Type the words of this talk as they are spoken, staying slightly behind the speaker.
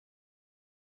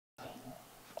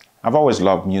I've always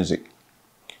loved music.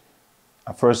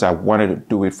 At first, I wanted to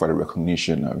do it for the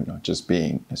recognition of, just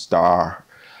being a star.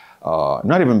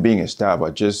 Not even being a star,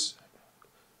 but just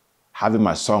having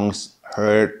my songs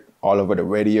heard all over the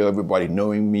radio, everybody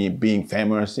knowing me, being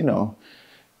famous,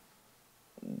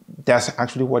 That's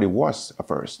actually what it was at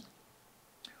first.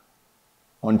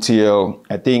 Until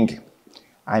I think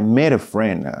I met a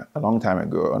friend a long time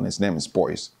ago, and his name is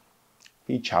Boyce.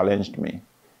 He challenged me.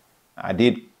 I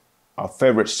did a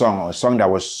favorite song, or a song that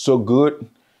was so good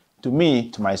to me,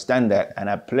 to my standard, and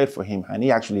I played for him, and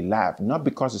he actually laughed. Not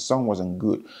because the song wasn't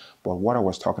good, but what I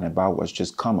was talking about was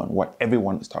just common, what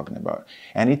everyone is talking about.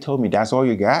 And he told me, that's all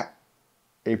you got?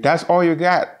 If that's all you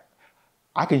got,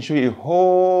 I can show you a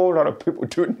whole lot of people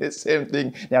doing the same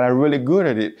thing that are really good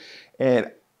at it.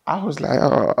 And I was like,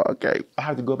 oh, okay, I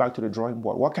have to go back to the drawing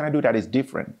board. What can I do that is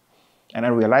different? And I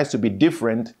realized to be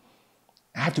different,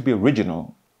 I have to be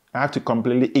original. I have to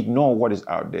completely ignore what is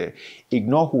out there,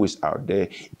 ignore who is out there,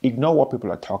 ignore what people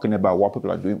are talking about, what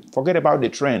people are doing. Forget about the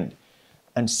trend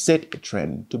and set a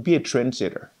trend. To be a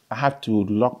trendsetter, I have to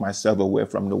lock myself away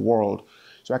from the world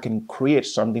so I can create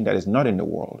something that is not in the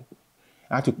world.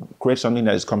 I have to create something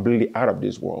that is completely out of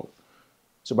this world.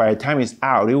 So by the time it's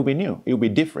out, it will be new, it will be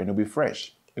different, it will be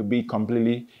fresh, it will be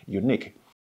completely unique.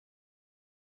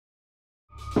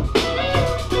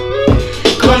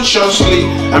 Consciously,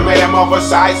 I made them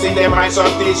oversize in their minds of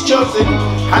this chosen.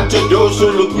 And to those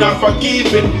who look not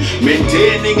forgiving,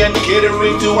 maintaining and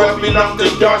catering to what belongs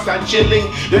to dust and chilling,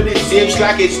 then it seems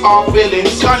like it's all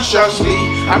feelings. Consciously,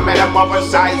 I made them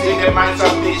oversize in their minds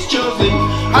of this chosen.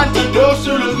 And to those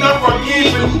who look not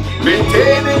forgiving,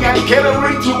 maintaining and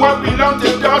catering to what belongs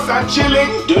to dust and chilling,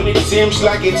 then it seems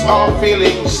like it's all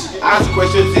feelings. Ask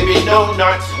questions if you know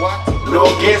not. No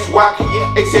guesswork,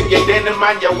 except your denim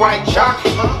and your white chalk.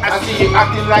 I see you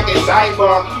acting like a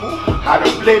cyborg. I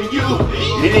don't blame you.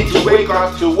 You need to wake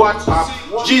up to what's up.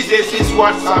 Jesus is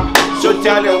what's up. So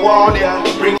tell the world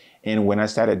and bring. And when I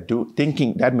started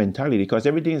thinking that mentality, because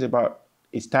everything is about,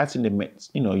 it starts in the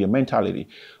your mentality.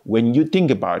 When you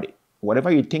think about it, whatever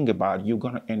you think about, you're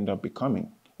gonna end up becoming.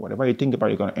 Whatever you think about,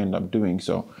 you're gonna end up doing.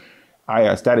 So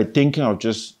I started thinking of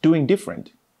just doing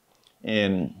different.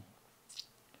 And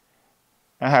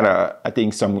I had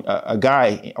a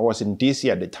guy, I was in DC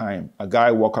at the time, a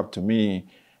guy walked up to me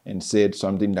and said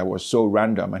something that was so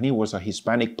random, and he was a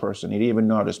Hispanic person. He didn't even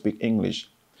know how to speak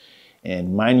English.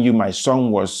 And mind you, my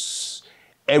song was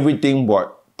everything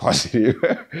but positive.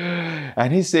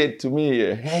 And he said to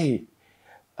me, hey,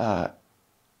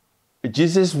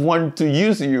 Jesus want to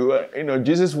use you,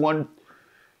 Jesus want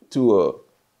to,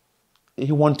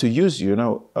 he want to use you,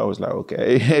 I was like,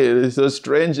 okay, it's so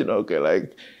strange, okay,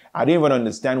 like, I didn't even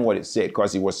understand what it said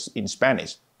because it was in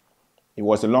Spanish. It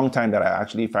was a long time that I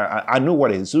actually found, I knew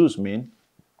what Jesus meant.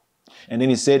 And then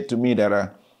he said to me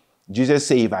that Jesus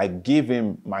said, if I give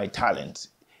him my talent,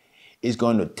 he's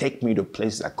going to take me to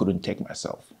places I couldn't take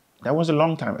myself. That was a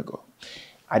long time ago.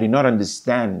 I did not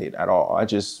understand it at all. I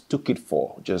just took it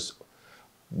for just,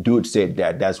 dude said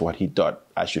that that's what he thought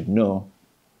I should know.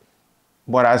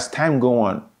 But as time go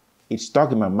on, it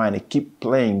stuck in my mind. It kept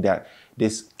playing that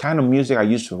this kind of music I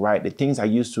used to write, the things I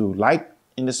used to like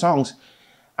in the songs,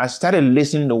 I started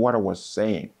listening to what I was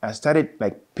saying. I started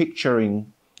like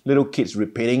picturing little kids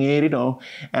repeating it,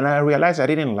 and I realized I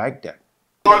didn't like that.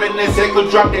 All in a circle,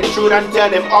 drop the truth and tell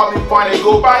them all before they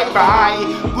go bye-bye.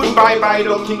 Goodbye, bye,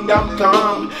 the kingdom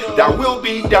come. That will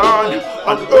be done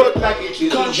on earth like it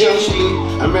is consciously.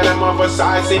 I made them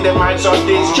oversize in the minds of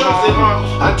this chosen.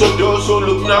 And to those who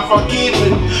look not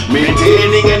forgiven,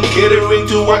 maintaining and catering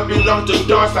to what belongs to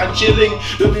dust and chilling,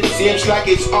 though it seems like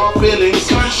it's all feelings.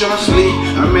 Consciously,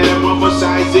 I made them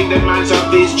oversize in the minds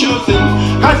of this chosen.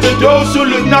 And to those who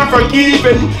look not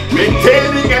forgiven,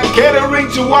 maintaining and catering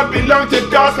to what belongs to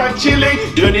dust and chilling,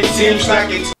 then it seems like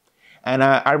it's. And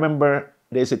I remember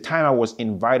there's a time I was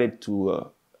invited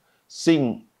to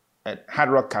sing at Hard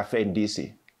Rock Cafe in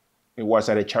DC. It was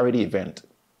at a charity event.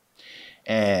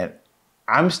 And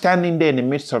I'm standing there in the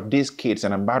midst of these kids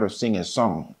and I'm about to sing a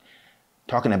song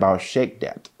talking about Shake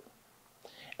That.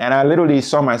 And I literally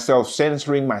saw myself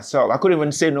censoring myself. I couldn't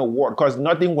even say no word because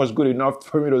nothing was good enough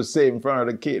for me to say in front of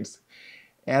the kids.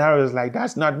 And I was like,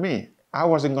 that's not me. I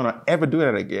wasn't gonna ever do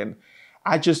that again.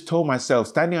 I just told myself,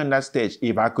 standing on that stage,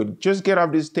 if I could just get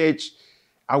off this stage,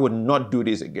 I would not do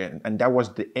this again. And that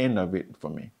was the end of it for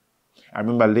me. I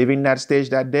remember leaving that stage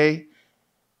that day,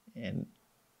 and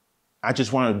I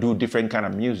just wanted to do different kind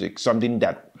of music, something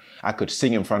that I could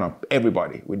sing in front of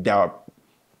everybody without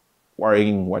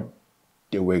worrying what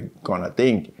they were gonna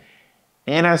think.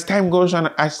 And as time goes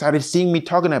on, I started seeing me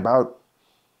talking about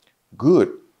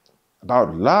good.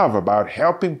 about love, about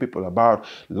helping people, about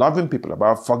loving people,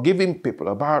 about forgiving people,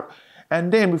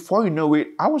 and then before you know it,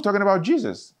 I was talking about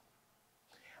Jesus.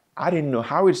 I didn't know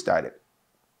how it started.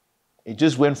 It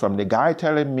just went from the guy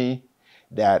telling me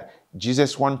that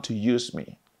Jesus wants to use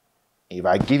me. If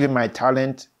I give him my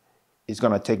talent, it's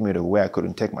going to take me to where I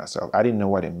couldn't take myself. I didn't know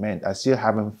what it meant. I still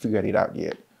haven't figured it out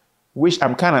yet. Which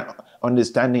I'm kind of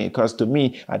understanding it, because to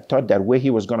me, I thought that where he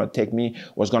was going to take me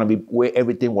was going to be where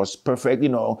everything was perfect,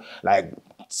 like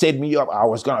set me up. I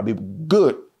was going to be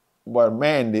good. But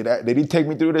man, they didn't take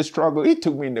me through the struggle. He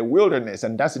took me in the wilderness,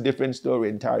 and that's a different story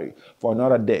entirely for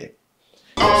another day.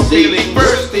 I'm feeling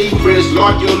thirsty, praise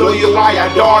Lord, you know you, I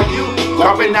adore you.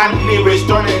 Covenantly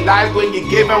restoring life when you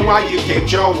gave and while you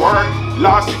kept your word.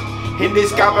 Lost in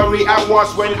discovery I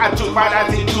was when I took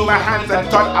matters into my hands and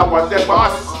thought I was the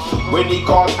boss. When he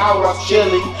called, I was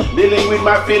chilling, dealing with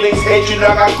my feelings, hate you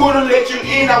like I couldn't let you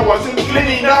in. I wasn't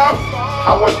clean enough.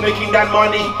 I was making that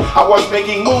money, I was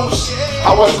making moves.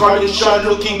 I was calling short,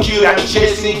 looking cute and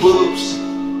chasing boobs.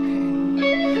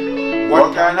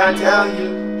 What can I tell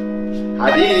you?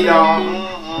 I did it all.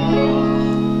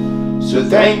 So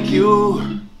thank you,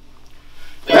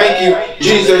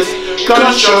 Jesus.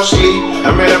 Consciously,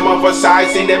 I'm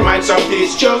metamorphosizing the minds of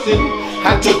these chosen.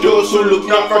 And to those who look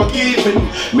not forgiven,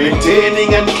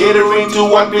 maintaining and catering to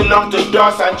what belongs to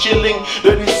dust and chilling,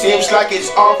 though it seems like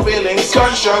it's all feelings.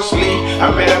 Consciously,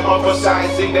 I'm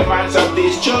metamorphosizing the minds of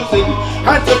these chosen.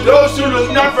 And to those who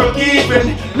look not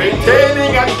forgiven,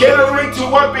 maintaining and catering to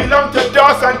what belongs to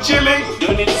dust and chilling,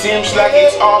 though it seems like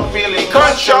it's all feelings.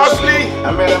 Consciously,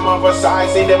 I'm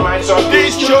metamorphosizing the minds of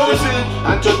these chosen.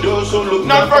 And to those who look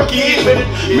not forgiven,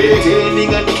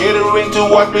 maintaining and catering to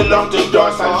what belongs to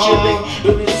dust and chilling,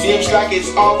 though it seems like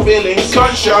it's all feelings.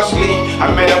 Consciously,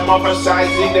 I'm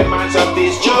metamorphosizing the minds of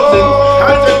these chosen.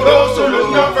 And to those who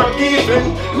look not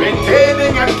forgiven,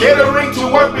 maintaining and catering to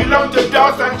what belongs to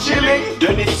dust and chilling,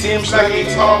 though it seems like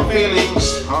it's all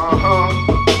feelings.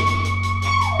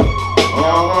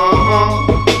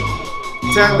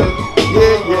 Tell them,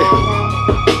 yeah.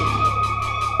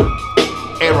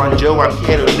 Aaron Joe, I'm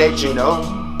here to let you know.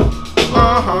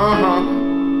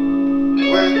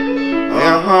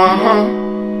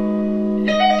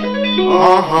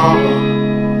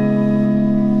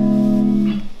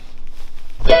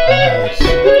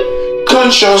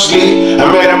 Consciously,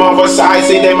 I'm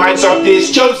metamorphosizing the minds of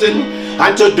these chosen.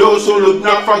 And to those who look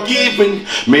not forgiven,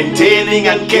 maintaining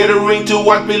and catering to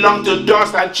what belongs to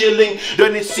dust and chilling,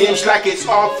 then it seems like it's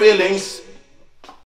all feelings.